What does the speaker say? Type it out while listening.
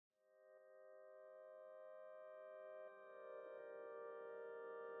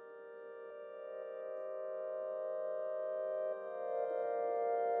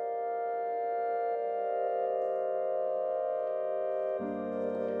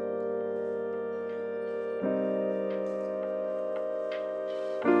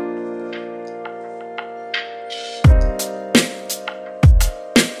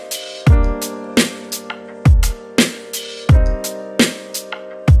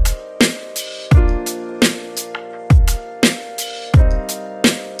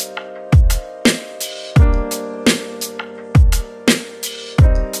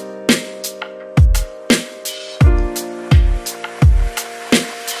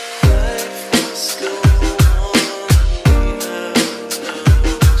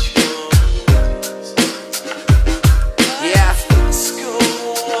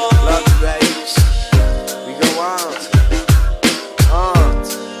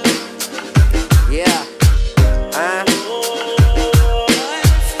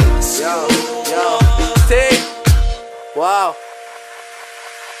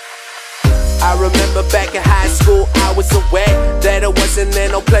was so wet that it wasn't there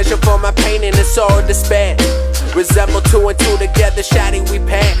no pleasure for my pain and it's all despair. Resemble two and two together, shawty, we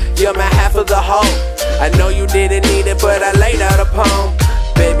pair. You're my half of the whole. I know you didn't need it, but I laid out a poem.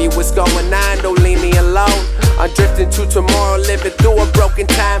 Baby, what's going on? Don't leave me alone. I'm drifting to tomorrow, living through a broken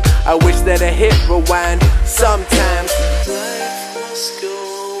time. I wish that I hit rewind sometimes. Life must go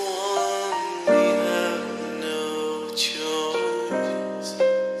on, we have no choice.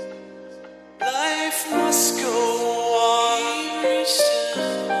 Life must go on, we reached the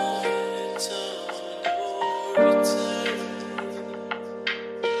point of no return.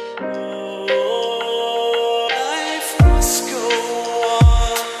 Oh, life must go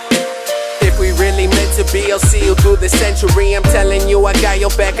on. If we really meant to be, I'll see you through the century. I'm telling you, I got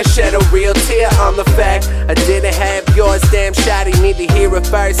your back. I shed a real tear on the fact I didn't have yours. Damn shawty, need to hear it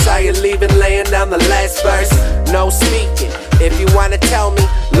first. Saw you leaving, laying down the last verse. No speaking, if you wanna tell me.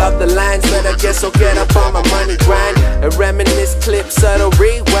 Love the lines, but I guess I'll get up on my money grind and reminisce clips of the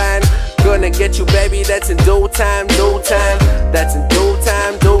rewind. Gonna get you, baby, that's in due time, due time. That's in due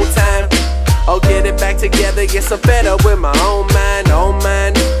time, due time. I'll get it back together, yes, I'm better with my own mind, own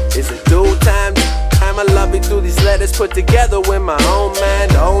mind. Is it due time? I love you through these letters put together with my own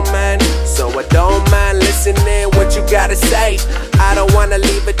mind, own mind. So I don't mind listening what you gotta say. I don't wanna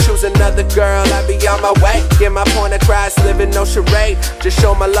leave it, choose another girl, I'll be on my way. Get my point across, living no charade. Just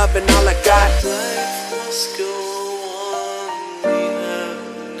show my love and all I got. Life must go on, we have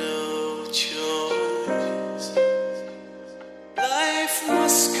no choice. Life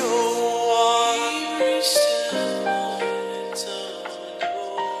must go on, we reached the point of no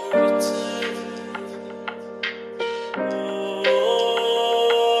return.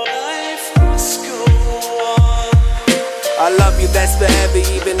 I love you, that's forever,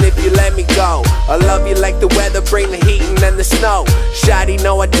 even if you let me go. I love you like the weather, bring the heat and then the snow. Shawty,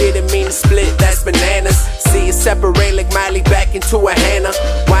 no, I didn't mean to split, that's bananas. See you separate like Miley back into a Hannah.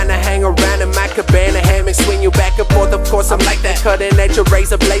 Wanna hang around in my cabana, hammock, swing you back and forth. Of course, I'm like that cutting edge, a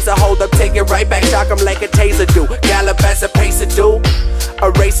razor blazer. Hold up, take it right back, shock 'em like a taser do. Gallop as a pacer do. A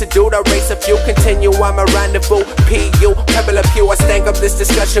racer dude, I race a few, continue, I'm a rendezvous. P.U. Pebble up you, I stank up this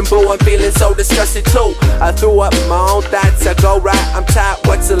discussion, boo. I'm feeling so disgusted too. I threw up my own thoughts, I go right, I'm tired,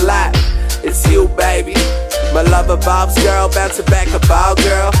 what's a lot? It's you, baby. My love evolves, girl, bouncing back a ball,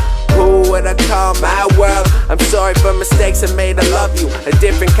 girl. Who would I call my world? I'm sorry for mistakes I made, I love you. A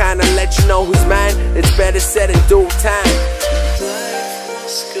different kind of let you know who's mine. It's better said in due time.